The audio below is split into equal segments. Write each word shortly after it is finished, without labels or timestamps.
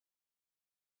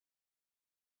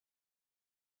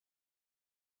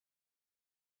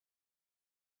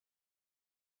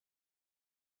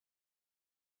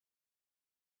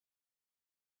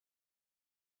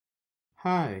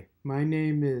Hi, my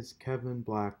name is Kevin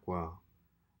Blackwell.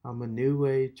 I'm a New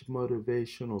Age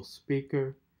motivational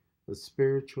speaker, a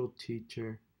spiritual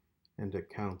teacher, and a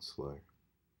counselor.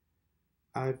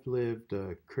 I've lived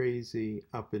a crazy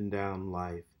up and down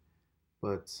life,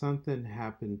 but something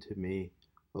happened to me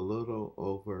a little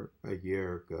over a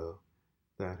year ago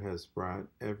that has brought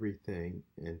everything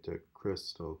into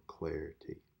crystal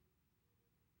clarity.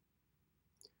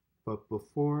 But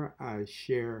before I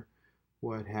share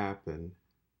what happened,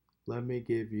 let me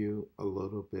give you a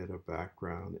little bit of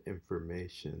background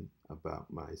information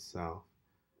about myself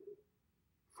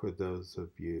for those of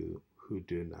you who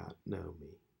do not know me.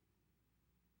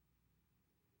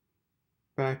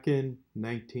 Back in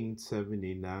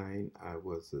 1979, I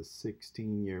was a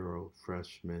 16-year-old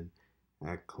freshman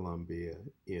at Columbia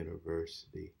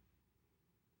University.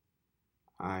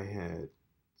 I had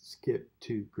skipped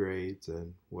 2 grades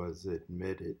and was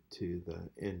admitted to the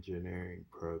engineering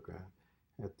program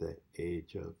at the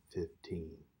age of 15.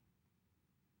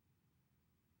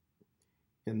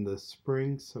 In the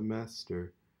spring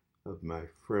semester of my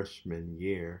freshman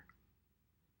year,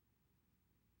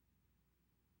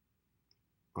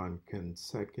 on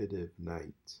consecutive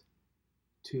nights,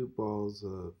 2 balls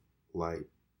of light,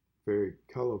 very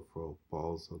colorful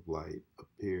balls of light,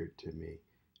 appeared to me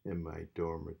in my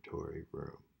dormitory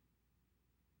room.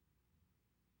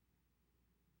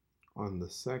 On the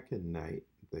second night,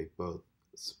 they both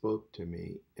spoke to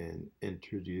me and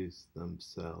introduced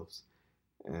themselves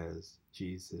as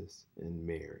Jesus and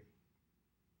Mary.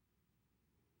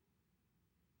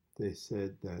 They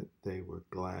said that they were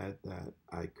glad that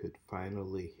I could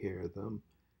finally hear them,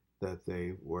 that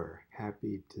they were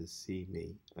happy to see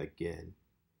me again,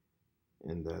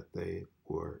 and that they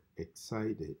were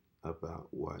excited about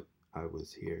what I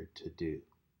was here to do.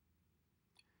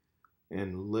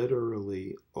 And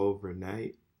literally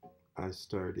overnight, I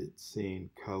started seeing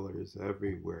colors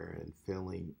everywhere and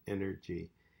feeling energy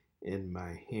in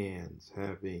my hands,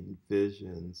 having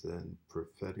visions and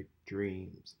prophetic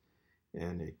dreams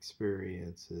and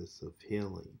experiences of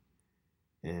healing.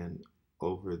 And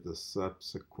over the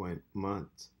subsequent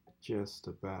months, just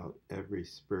about every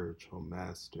spiritual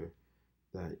master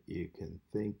that you can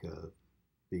think of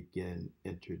began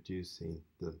introducing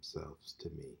themselves to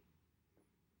me.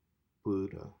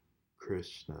 Buddha,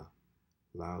 Krishna,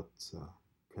 Lao Tzu,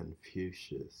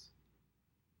 Confucius,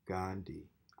 Gandhi,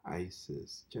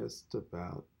 Isis, just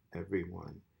about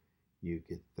everyone you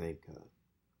could think of,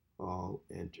 all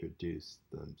introduced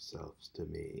themselves to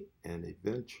me, and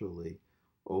eventually,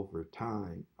 over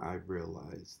time, I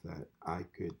realized that I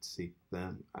could seek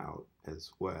them out as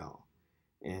well,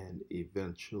 and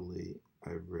eventually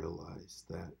I realized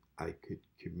that I could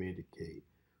communicate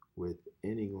with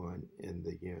anyone in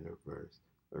the universe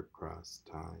across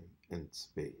time and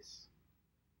space.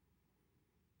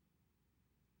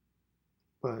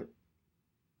 But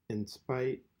in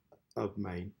spite of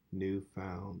my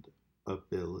newfound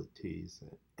abilities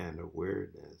and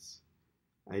awareness,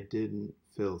 I didn't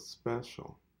feel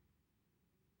special.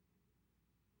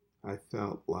 I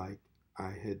felt like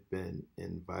I had been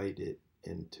invited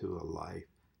into a life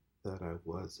that I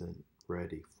wasn't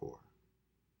ready for.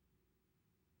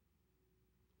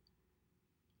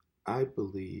 I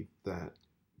believe that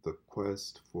the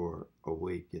quest for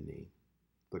awakening,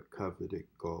 the coveted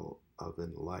goal of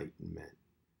enlightenment,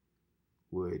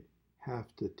 would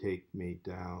have to take me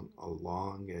down a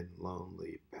long and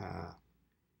lonely path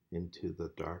into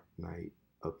the dark night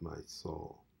of my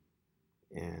soul,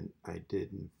 and I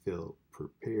didn't feel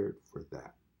prepared for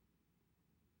that.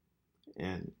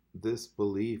 And this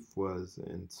belief was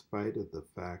in spite of the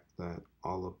fact that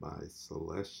all of my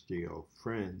celestial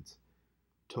friends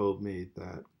told me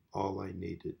that all I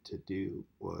needed to do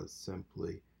was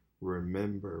simply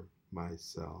remember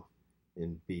myself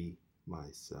and be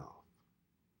myself.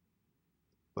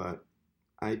 But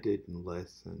I didn't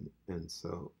listen, and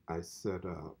so I set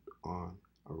out on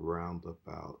a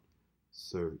roundabout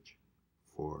search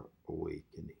for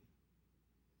awakening.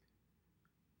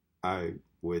 I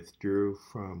withdrew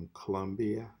from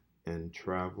Columbia and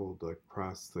traveled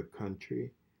across the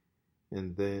country,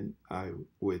 and then I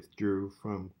withdrew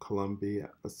from Columbia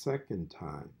a second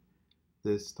time,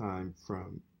 this time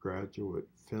from graduate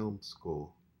film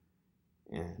school,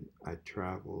 and I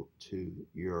traveled to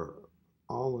Europe.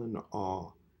 All in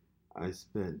all, I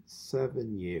spent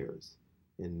 7 years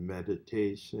in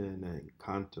meditation and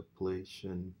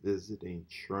contemplation, visiting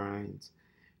shrines,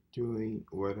 doing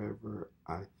whatever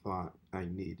I thought I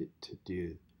needed to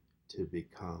do to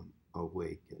become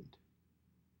awakened.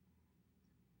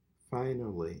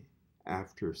 Finally,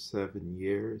 after 7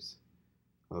 years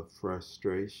of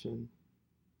frustration,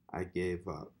 I gave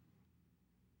up.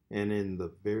 And in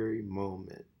the very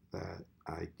moment that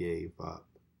I gave up,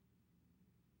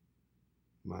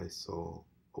 my soul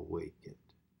awakened.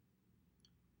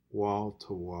 Wall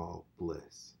to wall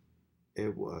bliss.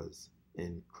 It was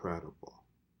incredible.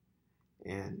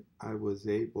 And I was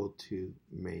able to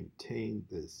maintain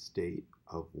this state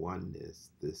of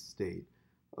oneness, this state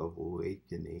of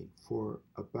awakening for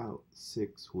about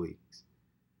 6 weeks.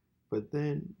 But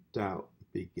then doubt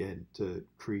began to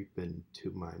creep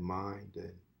into my mind,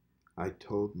 and I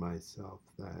told myself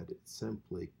that it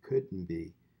simply couldn't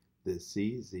be this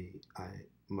easy. I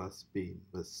must be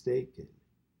mistaken.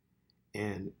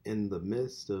 And in the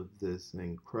midst of this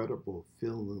incredible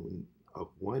feeling of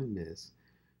oneness,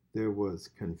 there was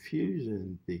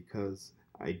confusion because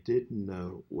I didn't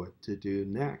know what to do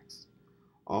next.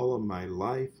 All of my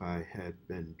life I had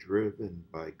been driven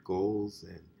by goals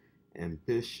and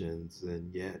ambitions,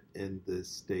 and yet in this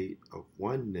state of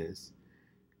oneness,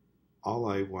 all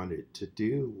I wanted to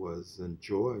do was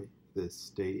enjoy this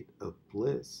state of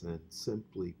bliss and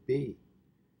simply be.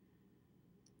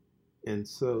 And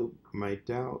so my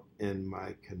doubt and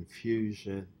my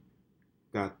confusion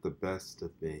got the best of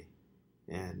me.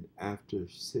 And after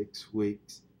 6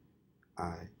 weeks,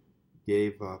 I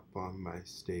gave up on my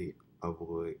state of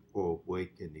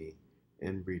awakening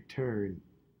and returned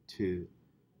to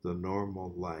the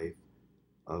normal life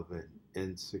of an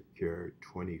insecure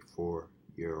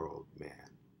 24-year-old man.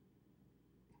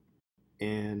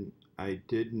 And I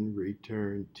didn't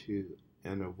return to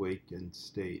an awakened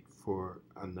state for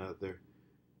another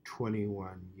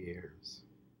 21 years.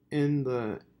 In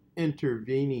the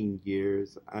intervening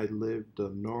years, I lived a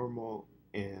normal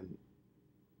and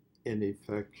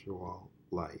ineffectual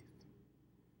life.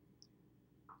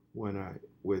 When I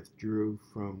withdrew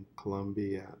from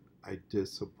Colombia, I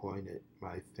disappointed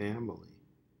my family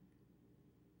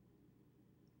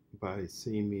by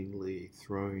seemingly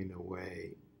throwing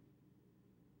away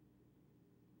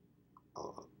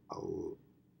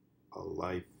a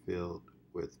life filled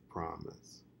with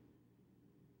promise.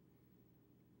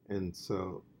 And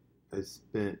so I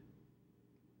spent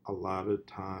a lot of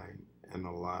time and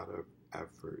a lot of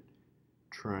effort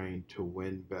trying to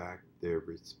win back their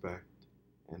respect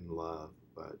and love,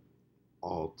 but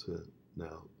all to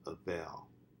no avail.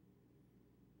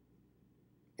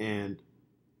 And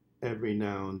every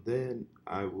now and then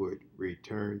I would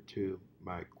return to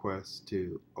my quest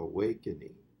to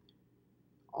awakening,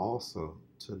 also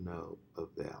to no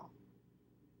avail.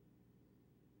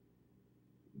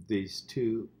 These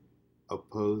two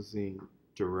opposing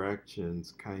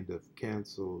directions kind of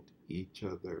canceled each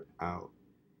other out,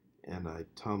 and I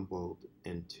tumbled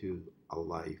into a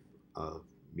life of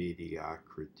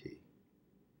mediocrity.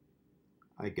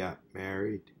 I got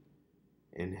married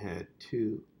and had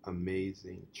 2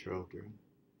 amazing children,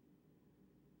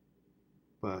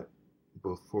 but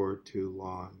before too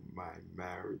long, my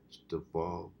marriage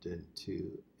devolved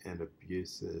into an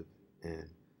abusive and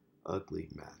ugly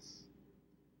mess.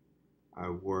 I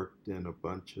worked in a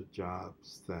bunch of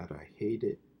jobs that I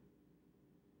hated,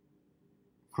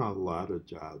 a lot of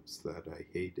jobs that I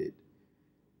hated.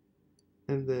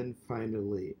 And then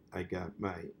finally, I got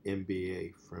my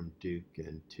MBA from Duke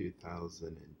in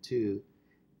 2002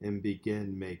 and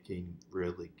began making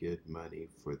really good money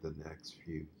for the next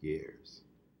few years.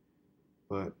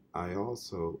 But I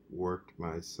also worked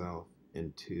myself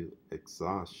into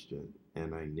exhaustion,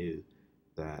 and I knew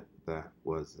that that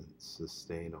wasn't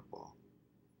sustainable.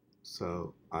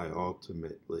 So I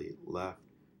ultimately left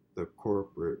the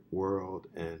corporate world,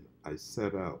 and I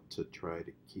set out to try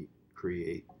to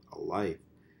create a life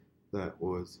that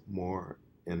was more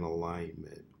in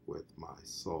alignment with my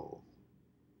soul.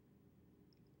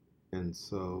 And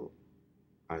so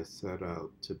I set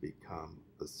out to become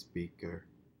a speaker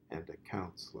and a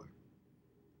counselor.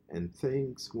 And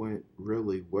things went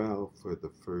really well for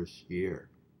the first year.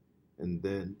 And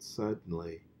then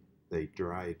suddenly they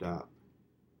dried up.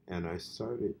 And I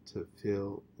started to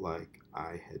feel like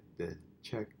I had been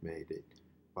checkmated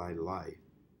by life,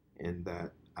 and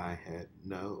that I had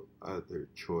no other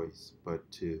choice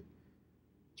but to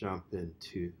jump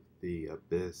into the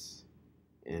abyss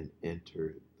and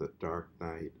enter the dark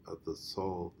night of the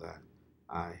soul that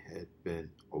I had been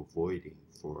avoiding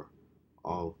for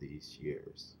all these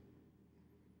years.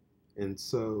 And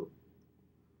so,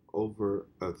 over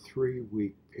a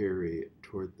 3-week period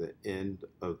toward the end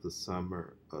of the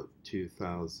summer of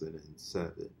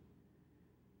 2007,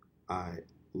 I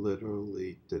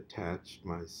literally detached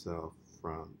myself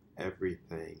from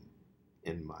everything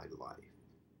in my life.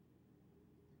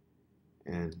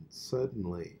 And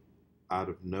suddenly, out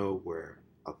of nowhere,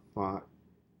 a thought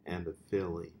and a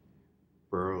feeling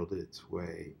burrowed its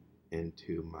way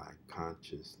into my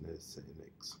consciousness and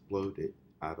exploded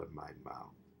out of my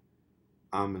mouth.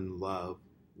 I'm in love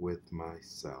with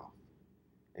myself.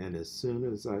 And as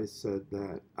soon as I said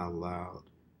that out loud,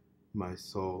 my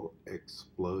soul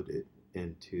exploded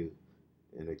into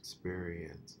an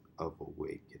experience of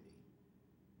awakening.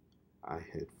 I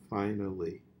had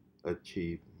finally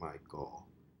achieved my goal,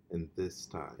 and this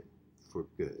time for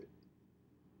good.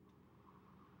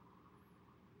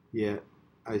 Yet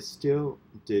I still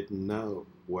didn't know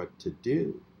what to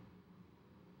do.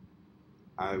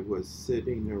 I was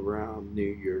sitting around New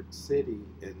York City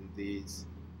in these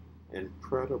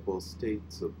incredible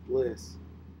states of bliss,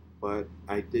 but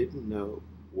I didn't know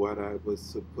what I was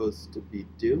supposed to be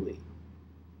doing.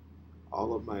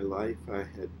 All of my life I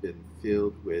had been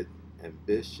filled with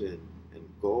ambition and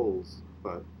goals,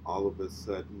 but all of a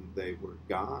sudden they were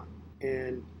gone.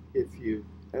 And if you've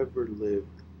ever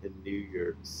lived in New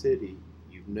York City,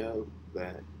 you know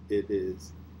that it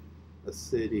is a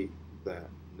city that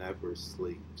never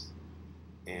sleeps.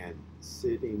 And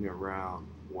sitting around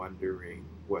wondering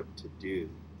what to do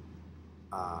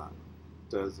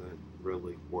doesn't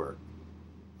really work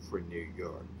for New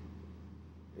York.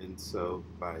 And so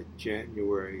by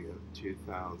January of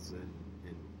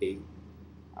 2008,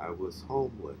 I was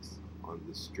homeless on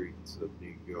the streets of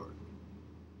New York.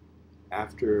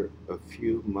 After a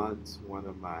few months, one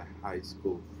of my high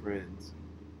school friends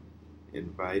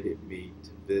invited me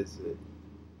to visit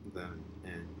them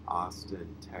in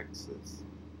Austin, Texas.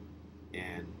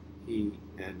 And he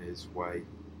and his wife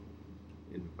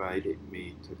invited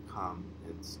me to come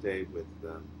and stay with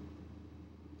them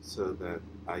so that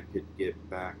I could get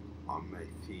back on my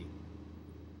feet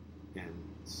and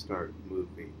start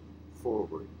moving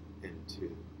forward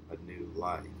into a new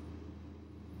life.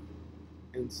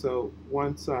 And so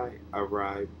once I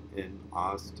arrived in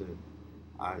Austin,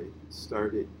 I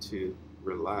started to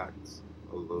relax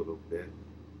a little bit,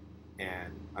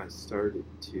 and I started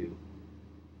to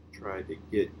try to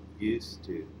get used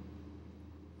to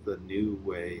the new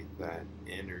way that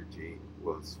energy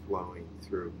was flowing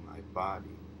through my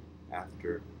body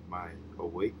after my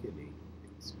awakening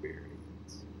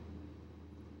experience.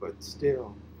 But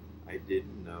still, I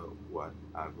didn't know what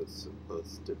I was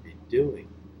supposed to be doing.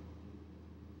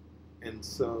 And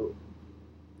so,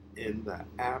 in the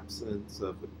absence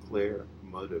of a clear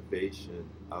motivation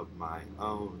of my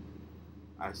own,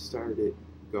 I started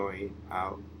going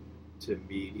out to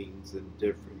meetings and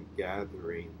different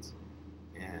gatherings,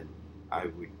 and I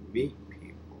would meet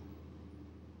people,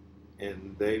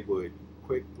 and they would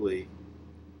quickly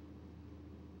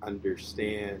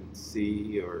understand,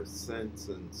 see, or sense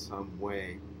in some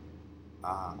way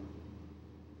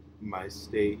my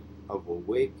state of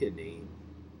awakening,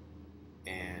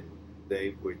 and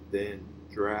they would then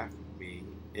draft me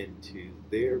into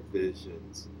their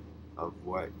visions of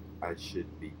what I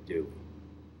should be doing.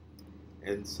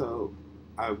 And so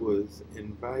I was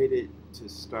invited to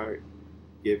start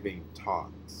giving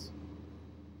talks.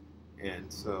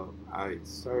 And so I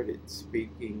started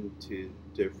speaking to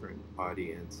different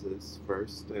audiences,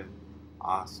 first in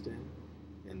Austin,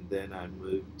 and then I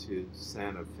moved to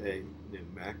Santa Fe, New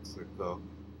Mexico,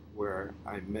 where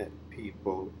I met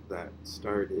people that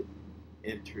started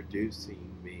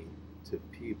introducing me to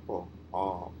people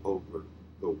all over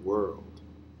the world.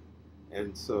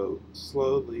 And so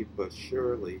slowly but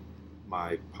surely,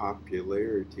 my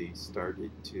popularity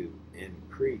started to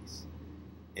increase.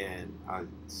 And I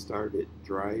started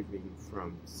driving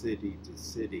from city to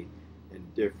city in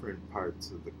different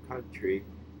parts of the country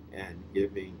and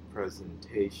giving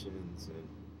presentations and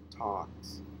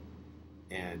talks.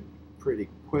 And pretty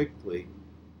quickly,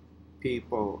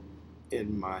 people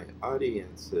in my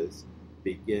audiences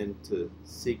began to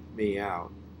seek me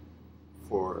out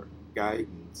for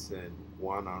guidance and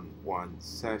one-on-one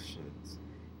sessions.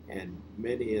 And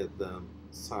many of them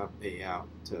sought me out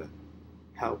to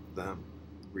help them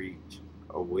reach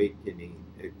awakening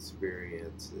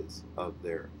experiences of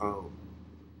their own.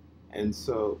 And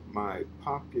so my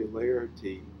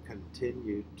popularity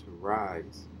continued to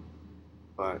rise,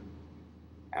 but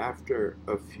after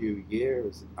a few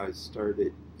years, I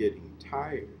started getting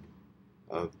tired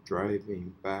of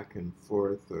driving back and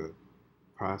forth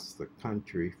across the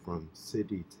country from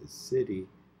city to city,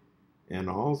 and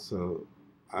also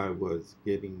I was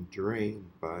getting drained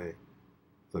by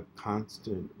the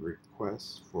constant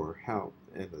requests for help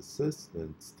and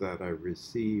assistance that I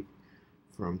received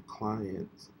from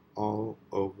clients all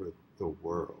over the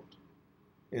world.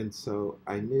 And so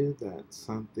I knew that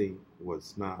something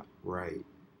was not right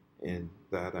and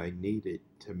that I needed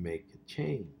to make a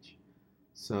change.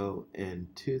 So in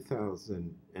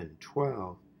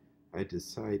 2012, I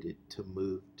decided to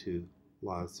move to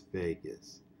Las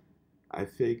Vegas. I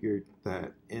figured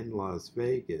that in Las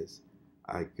Vegas,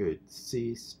 I could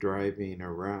cease driving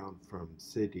around from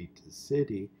city to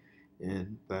city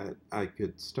and that I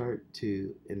could start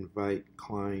to invite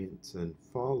clients and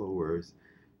followers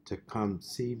to come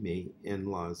see me in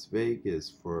Las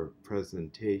Vegas for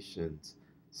presentations,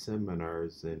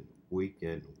 seminars, and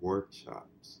weekend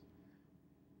workshops.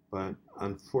 But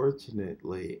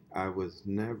unfortunately, I was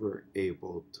never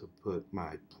able to put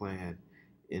my plan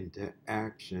into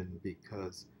action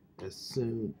because as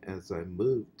soon as I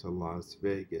moved to Las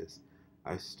Vegas,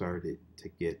 I started to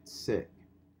get sick.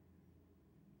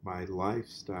 My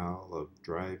lifestyle of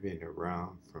driving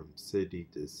around from city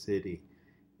to city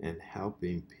and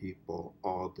helping people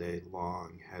all day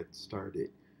long had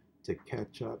started to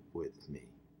catch up with me.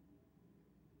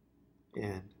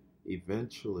 And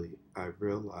eventually, I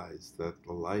realized that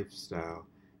the lifestyle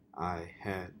I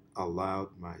had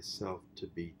allowed myself to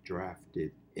be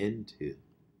drafted into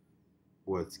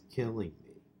was killing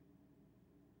me.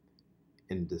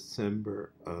 In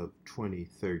December of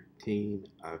 2013,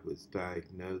 I was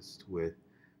diagnosed with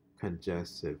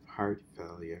congestive heart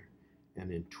failure,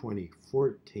 and in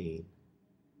 2014,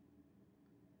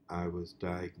 I was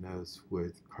diagnosed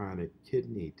with chronic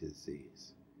kidney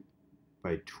disease.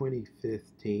 By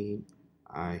 2015,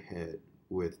 I had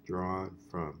withdrawn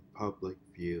from public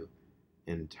view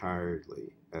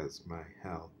entirely as my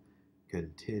health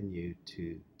continued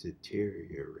to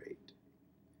deteriorate.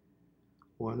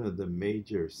 One of the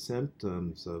major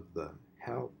symptoms of the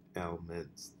health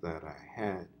ailments that I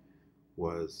had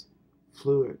was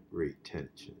fluid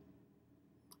retention.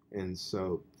 And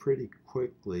so pretty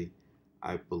quickly,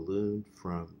 I ballooned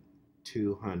from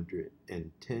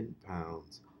 210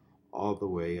 pounds all the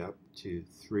way up to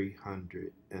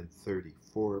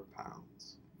 334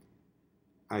 pounds.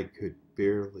 I could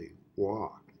barely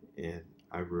walk, and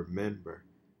I remember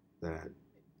that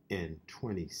in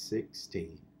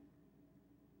 2016,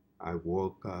 I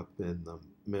woke up in the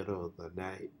middle of the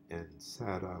night and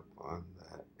sat up on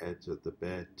the edge of the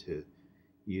bed to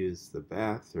use the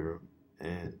bathroom,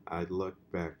 and I looked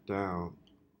back down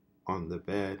on the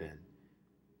bed, and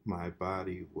my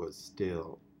body was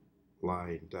still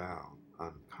lying down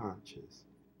unconscious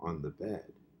on the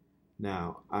bed.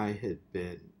 Now, I had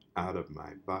been out of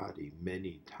my body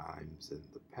many times in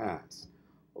the past.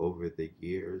 Over the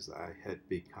years, I had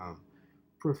become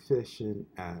proficient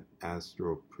at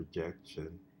astral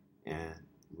projection and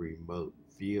remote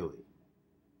viewing.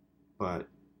 But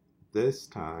this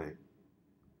time,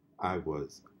 I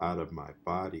was out of my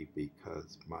body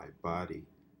because my body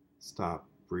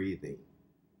stopped breathing.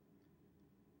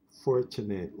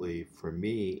 Fortunately for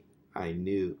me, I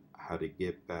knew how to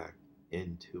get back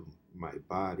into my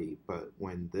body, but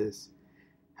when this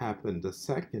happened a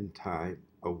second time,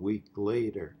 a week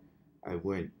later, I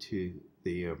went to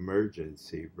the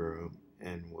emergency room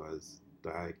and was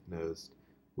diagnosed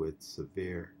with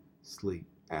severe sleep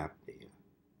apnea.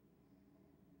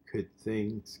 Could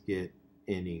things get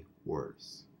any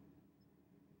worse?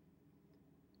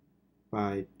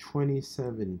 By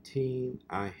 2017,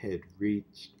 I had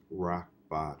reached rock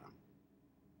bottom.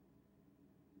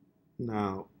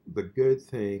 Now, the good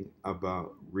thing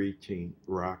about reaching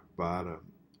rock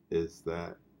bottom is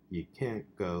that you can't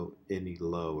go any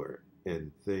lower,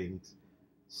 and things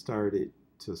started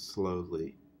to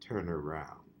slowly turn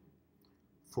around.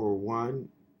 For one,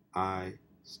 I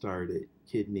started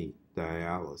kidney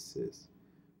dialysis,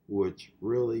 which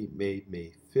really made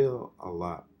me feel a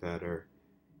lot better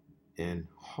and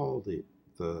halted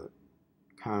the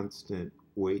constant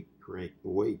weight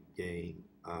gain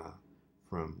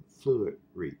from fluid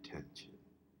retention.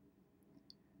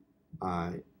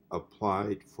 I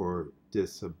applied for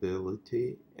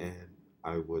disability and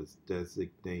I was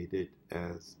designated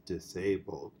as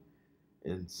disabled.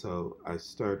 And so I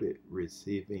started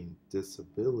receiving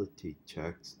disability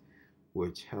checks,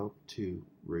 which helped to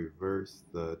reverse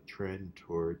the trend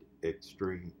toward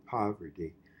extreme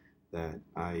poverty that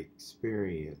I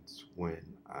experienced when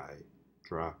I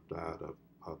dropped out of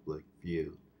public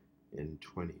view in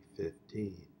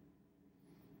 2015.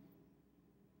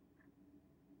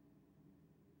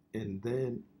 And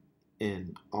then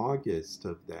in August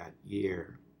of that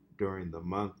year, during the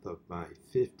month of my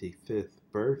 55th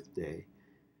birthday,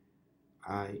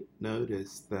 I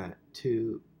noticed that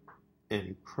two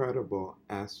incredible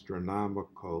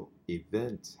astronomical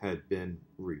events had been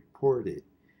reported.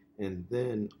 And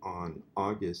then on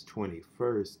August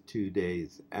 21st, 2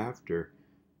 days after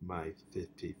my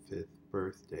 55th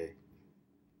birthday,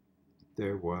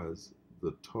 there was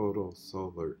the total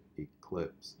solar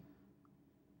eclipse.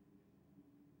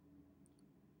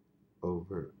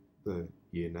 over the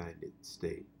United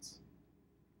States.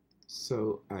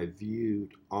 So I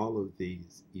viewed all of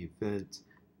these events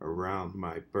around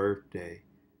my birthday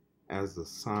as a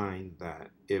sign that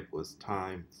it was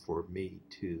time for me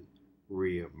to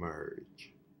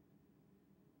reemerge.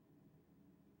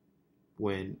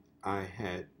 When I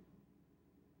had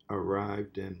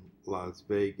arrived in Las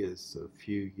Vegas a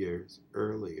few years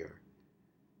earlier,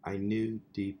 I knew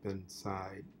deep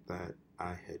inside that I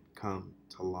had come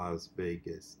to Las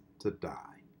Vegas to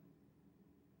die,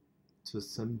 to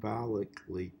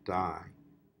symbolically die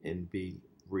and be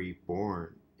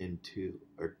reborn into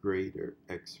a greater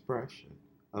expression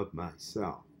of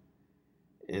myself.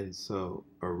 And so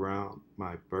around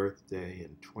my birthday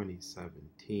in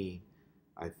 2017,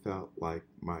 I felt like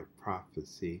my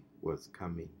prophecy was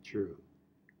coming true.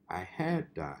 I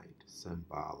had died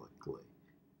symbolically,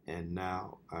 and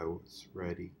now I was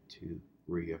ready to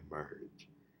reemerge.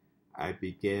 I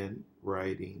began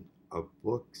writing a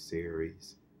book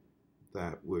series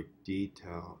that would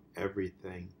detail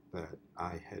everything that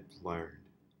I had learned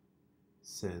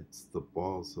since the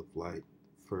balls of light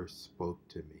first spoke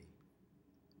to me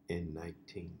in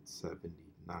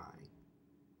 1979.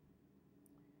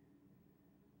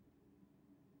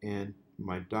 And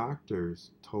my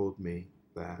doctors told me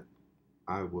that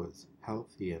I was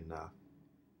healthy enough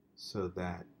so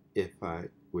that if I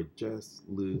would just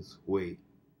lose weight,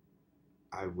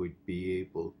 I would be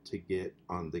able to get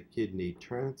on the kidney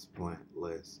transplant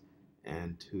list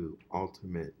and to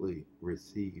ultimately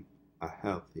receive a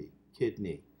healthy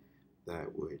kidney that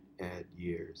would add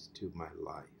years to my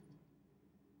life.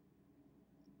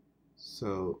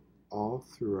 So all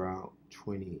throughout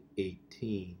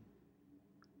 2018,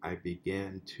 I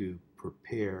began to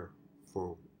prepare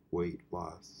for weight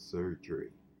loss surgery.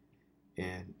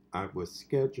 And I was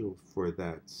scheduled for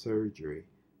that surgery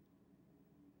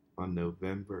on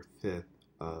November 5th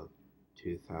of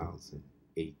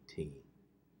 2018.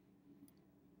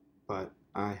 But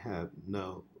I have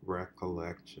no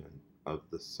recollection of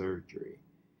the surgery.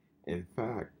 In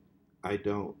fact, I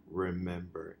don't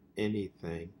remember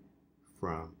anything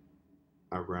from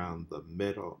around the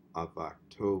middle of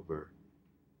October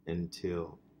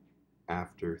until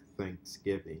after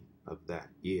Thanksgiving of that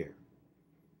year.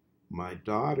 My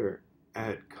daughter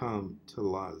had come to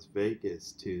Las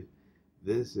Vegas to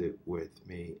visit with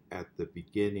me at the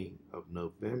beginning of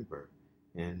November,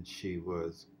 and she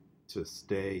was to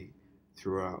stay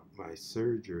throughout my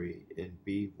surgery and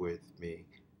be with me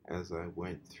as I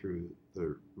went through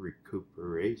the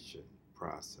recuperation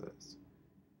process.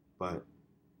 But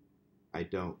I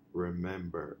don't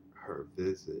remember her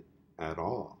visit at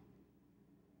all.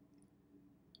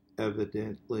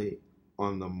 Evidently,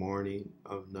 on the morning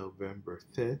of November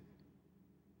 5th,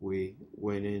 we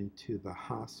went into the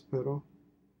hospital,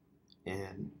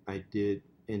 and I did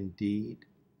indeed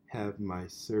have my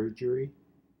surgery,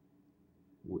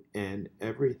 and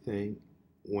everything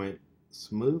went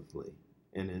smoothly.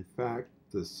 And in fact,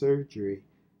 the surgery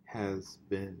has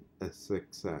been a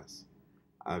success.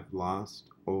 I've lost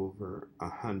over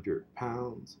 100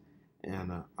 pounds,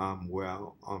 and I'm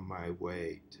well on my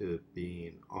way to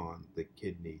being on the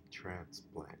kidney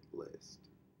transplant list.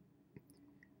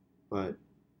 But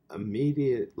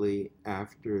immediately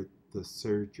after the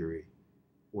surgery,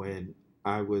 when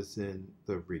I was in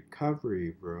the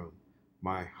recovery room,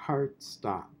 my heart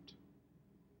stopped.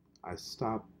 I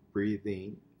stopped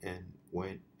breathing and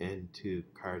went into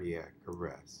cardiac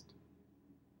arrest.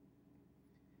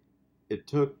 It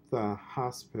took the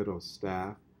hospital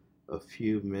staff a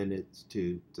few minutes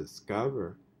to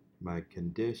discover my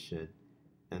condition,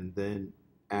 and then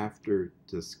after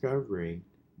discovering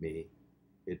me,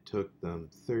 it took them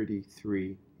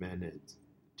 33 minutes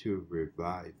to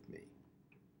revive me.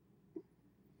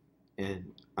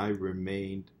 And I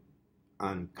remained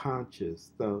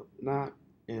unconscious, though not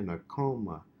in a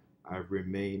coma. I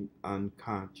remained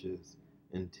unconscious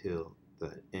until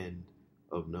the end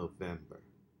of November.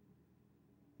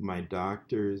 My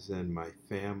doctors and my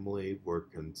family were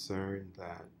concerned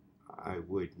that I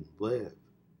wouldn't live,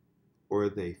 or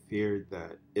they feared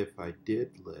that if I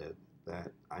did live,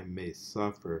 that I may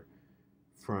suffer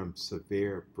from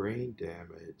severe brain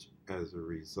damage as a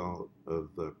result of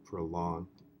the prolonged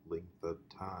length of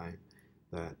time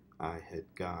that I had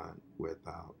gone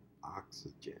without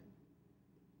oxygen.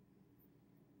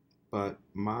 But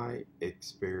my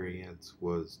experience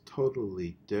was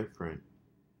totally different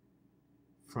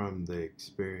from the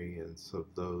experience of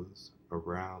those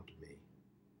around me.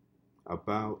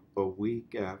 About a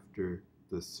week after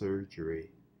the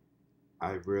surgery,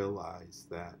 I realized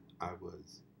that I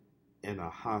was in a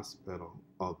hospital,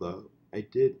 although I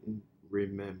didn't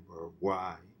remember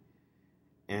why.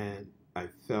 and I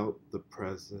felt the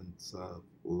presence of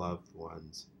loved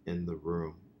ones in the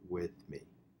room with me.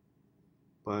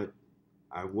 But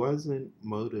I wasn't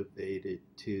motivated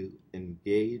to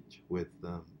engage with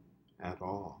them at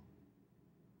all.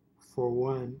 For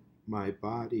one, my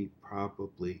body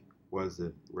probably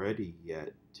wasn't ready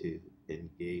yet to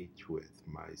engage with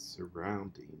my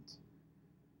surroundings.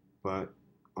 But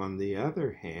on the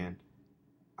other hand,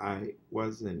 I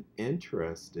wasn't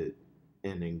interested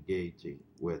in engaging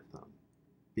with them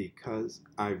because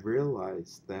I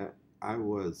realized that I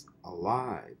was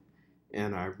alive,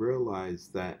 and I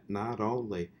realized that not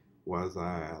only was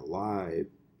I alive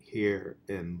here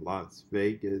in Las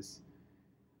Vegas,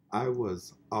 I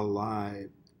was alive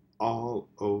all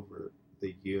over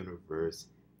the universe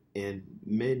in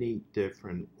many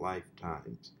different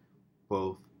lifetimes,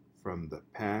 both from the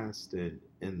past and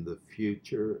in the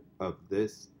future of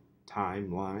this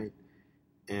timeline,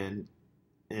 and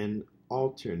in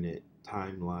alternate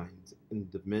timelines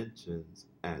and dimensions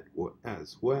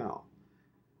as well.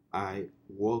 I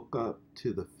woke up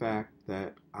to the fact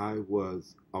that I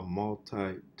was a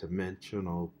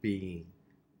multi-dimensional being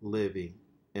living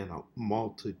in a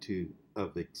multitude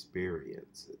of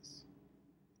experiences.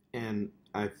 And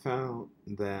I found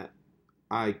that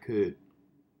I could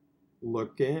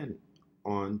look in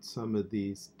on some of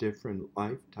these different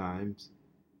lifetimes,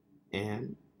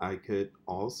 and I could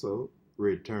also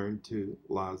return to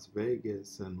Las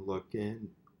Vegas and look in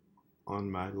on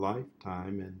my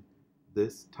lifetime in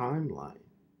this timeline.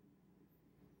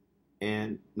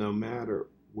 And no matter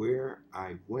where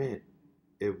I went,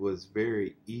 it was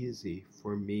very easy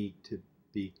for me to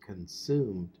be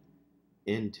consumed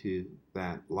into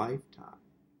that lifetime.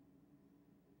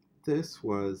 This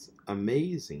was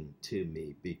amazing to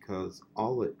me because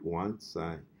all at once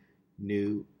I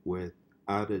knew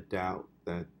without a doubt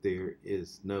that there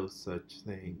is no such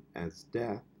thing as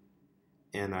death,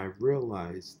 and I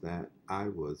realized that I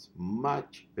was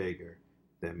much bigger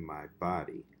than my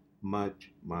body,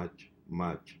 much, much,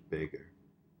 much bigger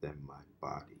than my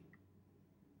body.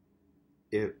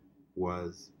 It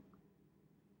was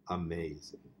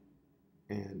amazing.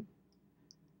 And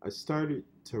I started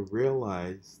to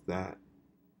realize that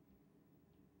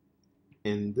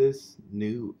in this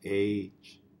new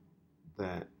age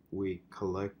that we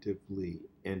collectively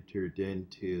entered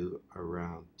into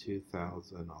around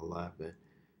 2011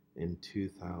 and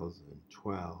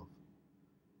 2012,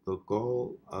 the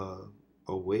goal of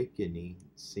awakening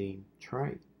seemed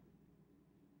trite.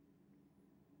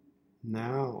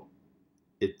 Now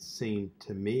it seemed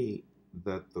to me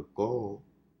that the goal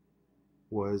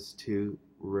was to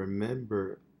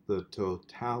remember the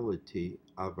totality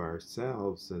of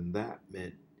ourselves, and that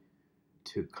meant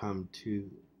to come to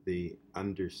the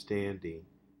understanding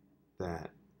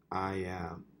that I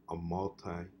am a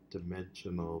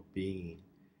multi-dimensional being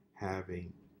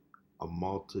having a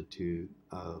multitude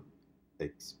of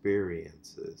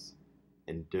experiences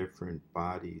in different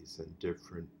bodies and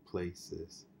different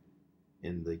places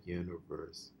in the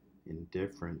universe, in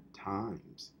different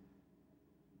times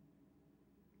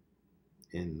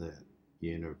in the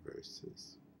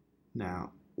universes.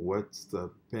 Now, what's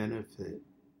the benefit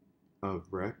of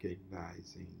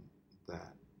recognizing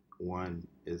that one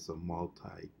is a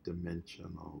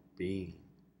multi-dimensional being?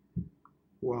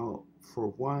 Well, for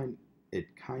one,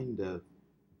 it kind of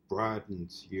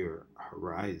broadens your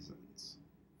horizons,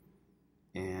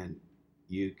 and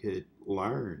you could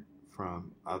learn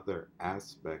from other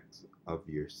aspects of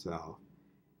yourself,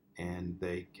 and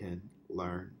they can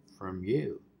learn from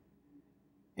you.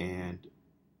 And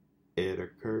it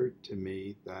occurred to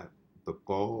me that the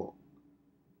goal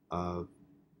of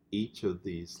each of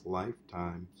these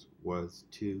lifetimes was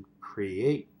to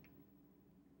create,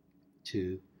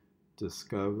 to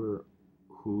discover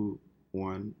who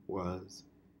one was,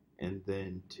 and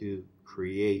then to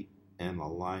create an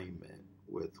alignment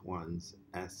with one's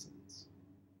essence.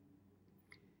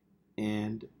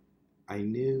 And I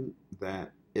knew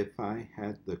that if I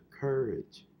had the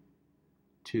courage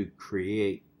to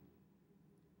create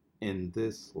in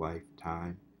this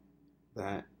lifetime,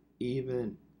 that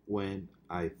even when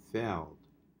I failed,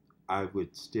 I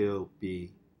would still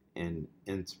be an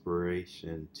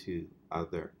inspiration to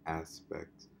other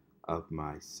aspects of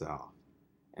myself.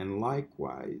 And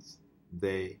likewise,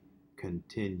 they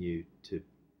continue to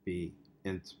be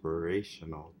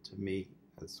inspirational to me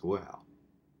as well.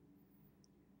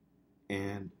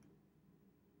 And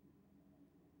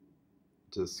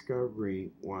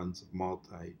discovering one's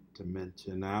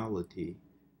multidimensionality,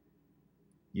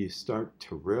 you start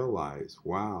to realize,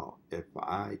 wow, if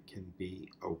I can be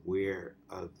aware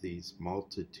of these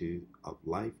multitude of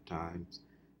lifetimes,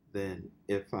 then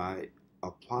if I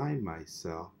apply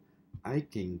myself, I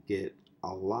can get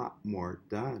a lot more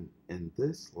done in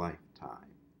this lifetime.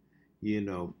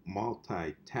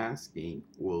 Multitasking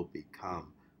will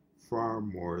become far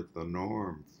more the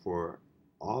norm for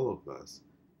all of us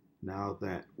now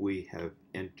that we have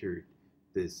entered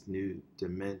this new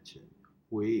dimension.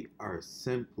 We are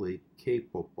simply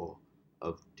capable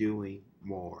of doing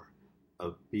more,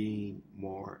 of being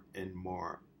more and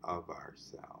more of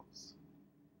ourselves.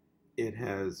 It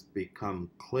has become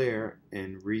clear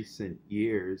in recent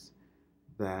years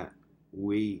that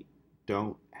we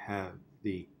don't have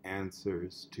the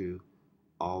answers to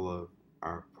all of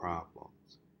our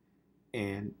problems.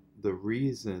 And the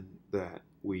reason that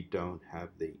we don't have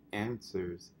the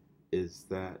answers is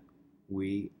that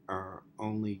we are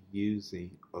only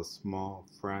using a small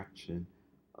fraction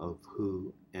of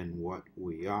who and what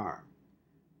we are.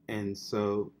 And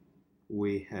so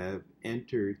we have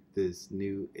entered this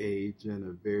new age in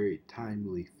a very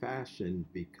timely fashion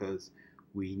because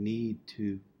we need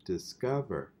to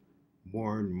discover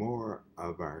more and more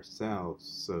of ourselves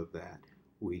so that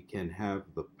we can have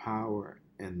the power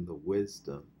and the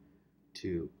wisdom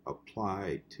to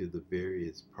apply to the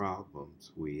various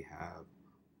problems we have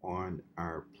on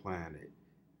our planet.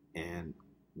 And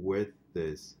with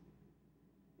this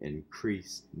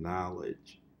increased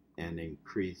knowledge and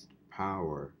increased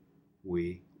power,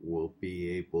 we will be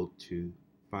able to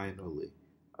finally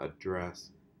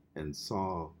address and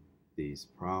solve these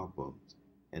problems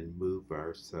and move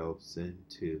ourselves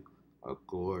into a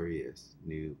glorious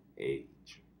new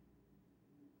age.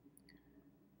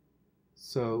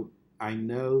 So I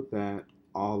know that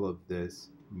all of this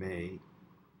may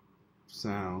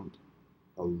sound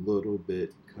a little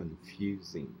bit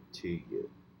confusing to you.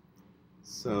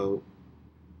 So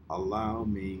allow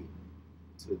me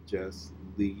to just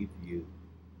leave you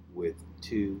with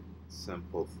two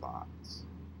simple thoughts.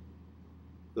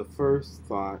 The first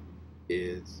thought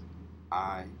is,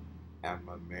 I am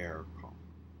a miracle.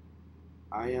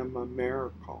 I am a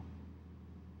miracle.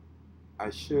 I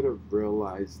should have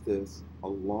realized this a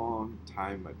long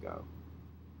time ago.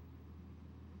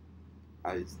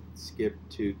 I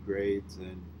skipped 2 grades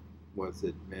and was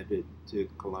admitted to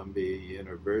Columbia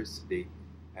University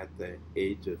at the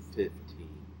age of 15.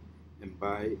 And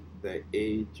by the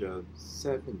age of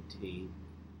 17,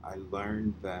 I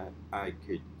learned that I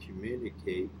could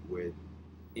communicate with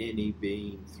any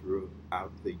being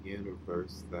throughout the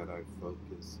universe that I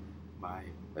focus my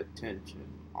attention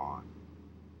on.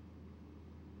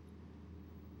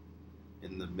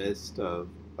 In the midst of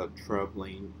a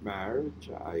troubling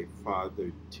marriage, I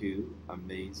fathered 2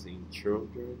 amazing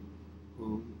children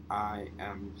whom I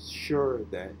am sure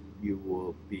that you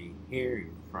will be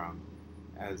hearing from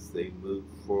as they move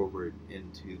forward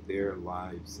into their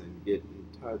lives and get in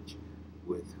touch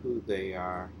with who they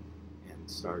are and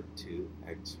start to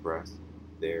express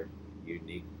their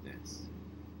uniqueness.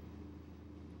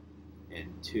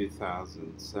 In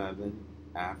 2007,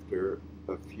 after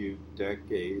a few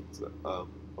decades of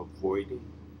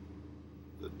avoiding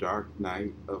the dark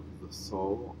night of the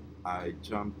soul, I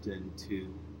jumped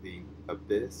into the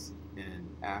abyss, and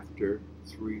after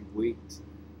 3 weeks,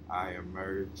 I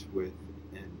emerged with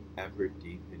an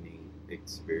ever-deepening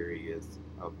experience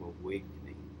of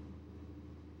awakening.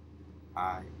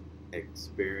 I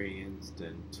experienced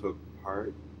and took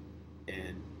part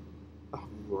in a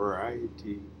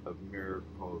variety of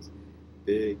miracles,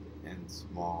 big and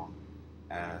small,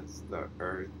 as the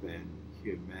earth and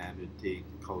humanity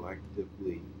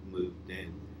collectively moved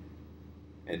in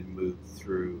and moved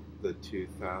through the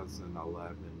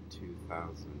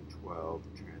 2011-2012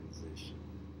 transition.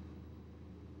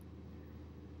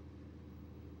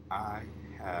 I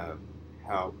have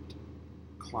helped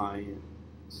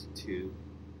clients to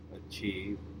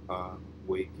achieve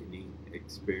awakening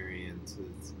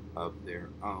experiences of their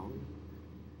own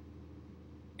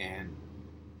and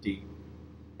deep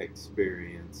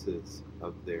experiences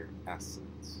of their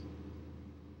essence.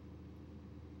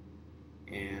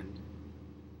 And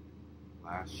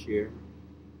last year,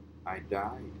 I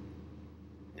died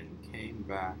and came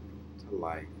back to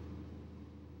life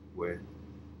with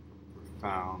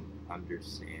profound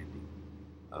understanding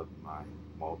of my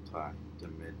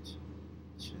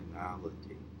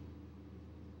multidimensionality.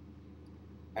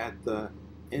 At the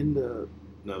end of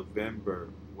November,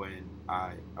 when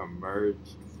I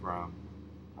emerged from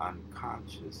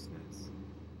unconsciousness,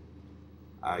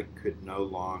 I could no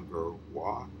longer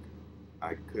walk,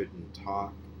 I couldn't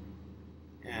talk,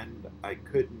 and I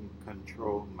couldn't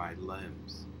control my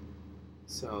limbs.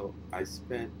 So I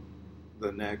spent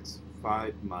the next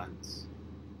 5 months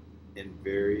in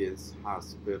various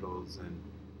hospitals and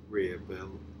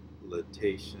rehabilitation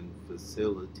rehabilitation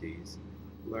facilities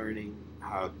learning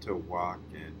how to walk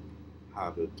and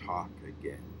how to talk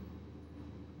again.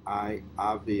 I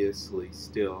obviously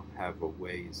still have a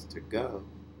ways to go,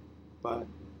 but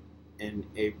in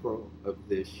April of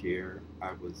this year,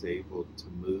 I was able to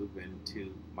move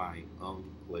into my own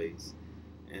place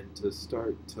and to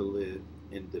start to live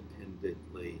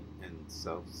independently and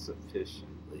self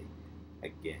sufficiently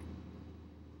again.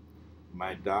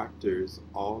 My doctors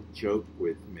all joke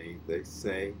with me. They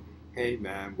say, "Hey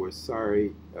man, we're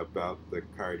sorry about the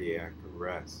cardiac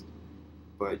arrest,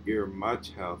 but you're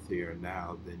much healthier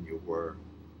now than you were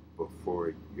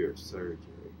before your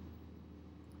surgery."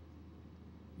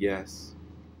 Yes,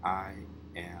 I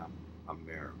am a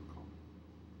miracle.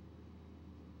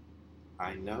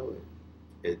 I know it.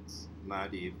 It's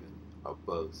not even a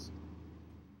boast.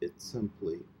 It's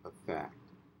simply a fact.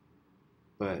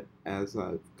 But as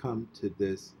I've come to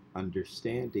this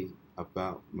understanding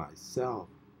about myself,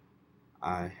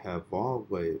 I have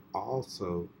always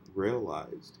also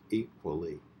realized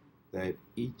equally that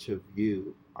each of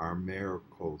you are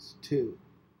miracles too.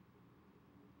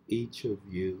 Each of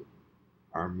you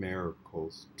are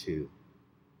miracles too.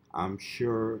 I'm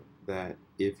sure that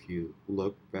if you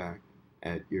look back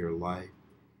at your life,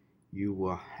 you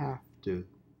will have to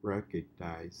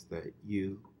recognize that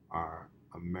you are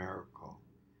a miracle.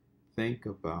 Think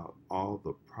about all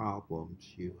the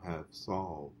problems you have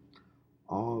solved,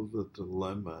 all the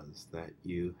dilemmas that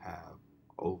you have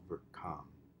overcome.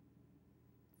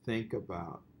 Think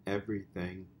about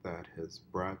everything that has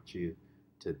brought you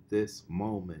to this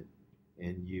moment,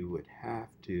 and you would have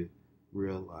to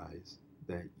realize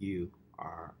that you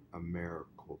are a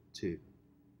miracle too.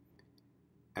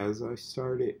 As I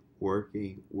started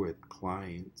working with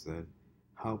clients and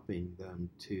helping them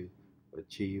to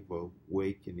achieve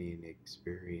awakening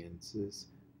experiences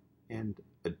and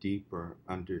a deeper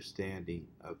understanding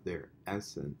of their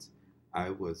essence, I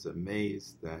was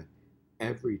amazed that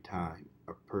every time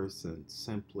a person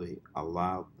simply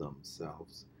allowed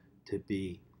themselves to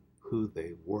be who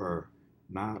they were,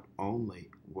 not only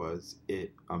was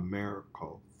it a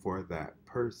miracle for that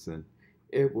person,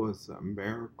 it was a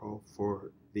miracle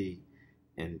for the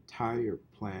entire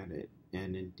planet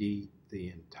and indeed the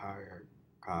entire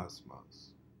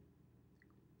cosmos.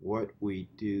 What we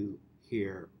do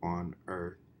here on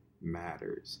earth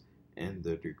matters, and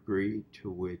the degree to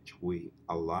which we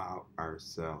allow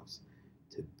ourselves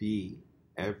to be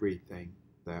everything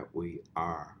that we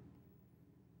are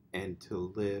and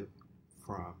to live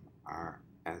from our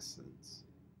essence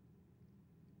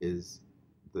is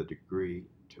the degree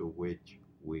to which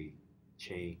we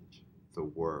change the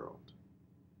world.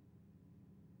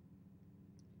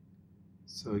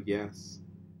 So, yes,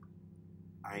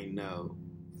 I know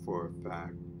for a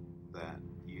fact that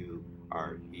you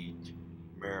are each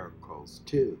miracles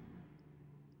too.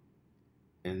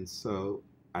 And so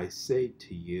I say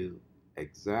to you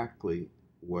exactly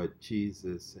what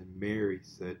Jesus and Mary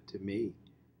said to me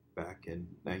back in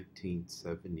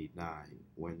 1979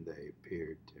 when they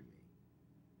appeared to me.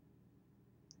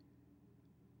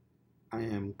 I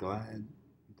am glad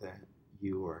that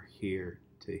you are here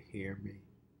to hear me.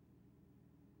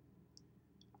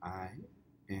 I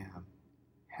am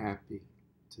happy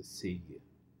to see you,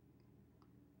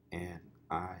 and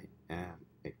I am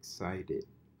excited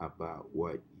about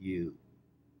what you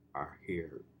are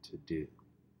here to do.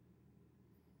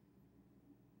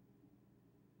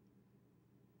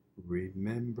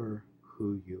 Remember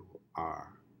who you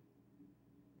are.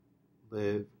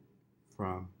 Live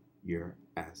from your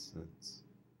essence.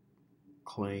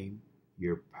 Claim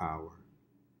your power.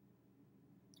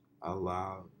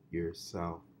 Allow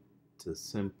yourself to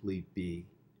simply be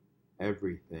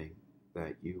everything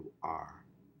that you are.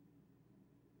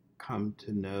 Come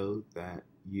to know that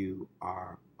you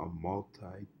are a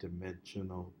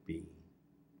multidimensional being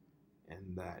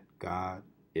and that God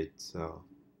itself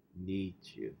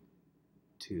needs you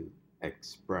to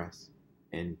express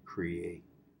and create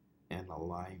an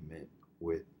alignment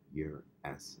with your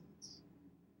essence.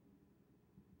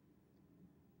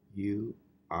 You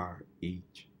are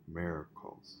each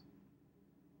miracles,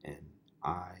 and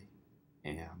I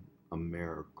am a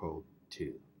miracle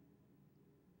too.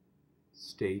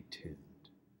 Stay tuned.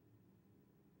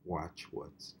 Watch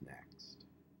what's next.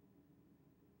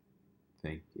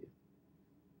 Thank you.